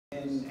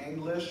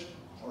English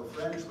or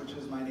French, which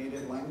is my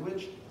native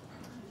language,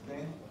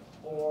 okay,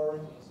 or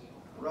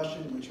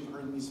Russian, which you've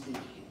heard me speak.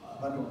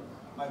 But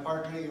my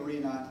partner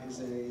Irina is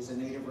a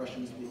native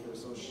Russian speaker,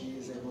 so she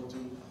is able to,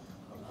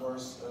 of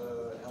course,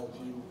 help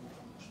you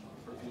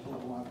for people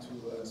who want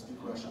to speak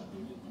Russian.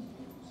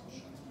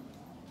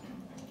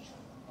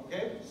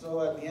 Okay,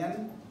 so at the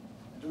end,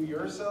 do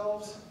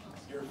yourselves,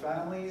 your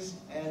families,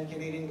 and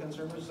Canadian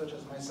consumers such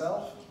as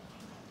myself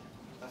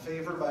a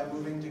favor by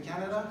moving to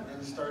Canada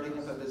and starting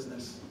up a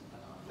business.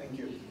 Thank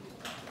you.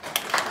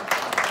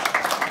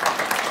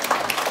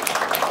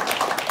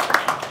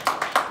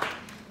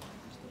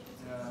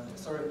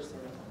 Sorry. We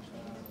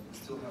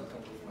still have a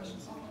couple of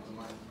questions.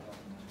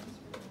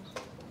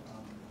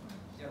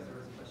 Yeah, there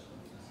was a question.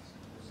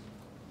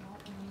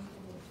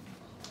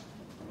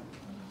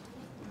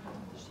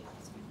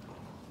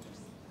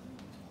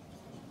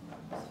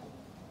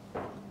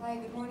 Hi,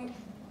 good morning.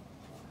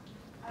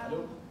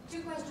 Hello.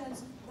 Two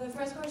questions. The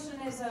first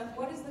question is,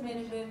 what is the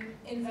minimum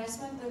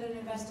investment that an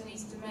investor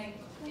needs to make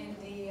in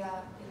the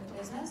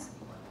business?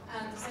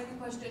 And the second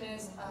question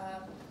is,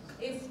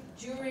 if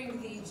during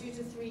the 2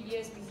 to 3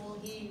 years before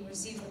he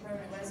receives the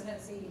permanent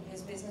residency,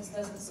 his business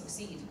doesn't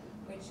succeed,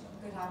 which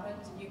could happen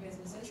to new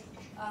businesses,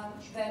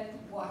 then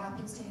what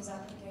happens to his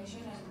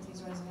application and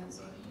his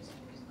residency?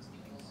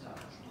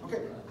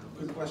 Okay,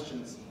 good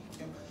questions.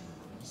 Okay.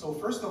 So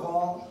first of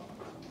all,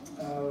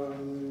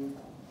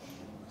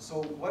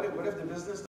 so what if the business